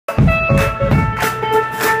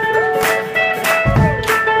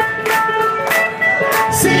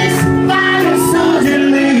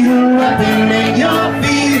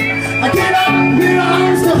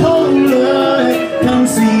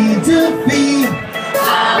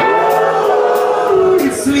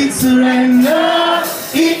surrender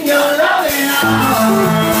in your loving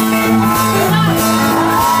arms.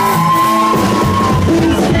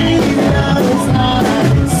 These days love's not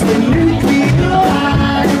so nuclear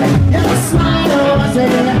high. Your smile was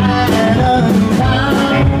an island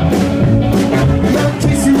town. Your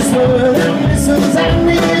kisses were the missiles and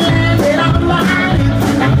we landed on my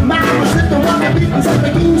lips. Mine was the one that beats up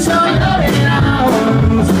against your loving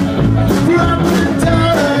arms. From the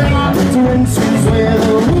dirt trenches where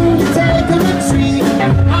the wind take a retreat,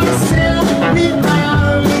 I still with my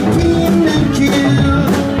army keen to kill.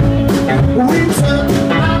 We took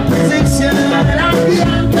our position and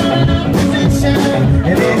beyond the opposition,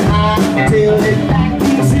 and it high till it back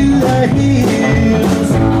into the hills.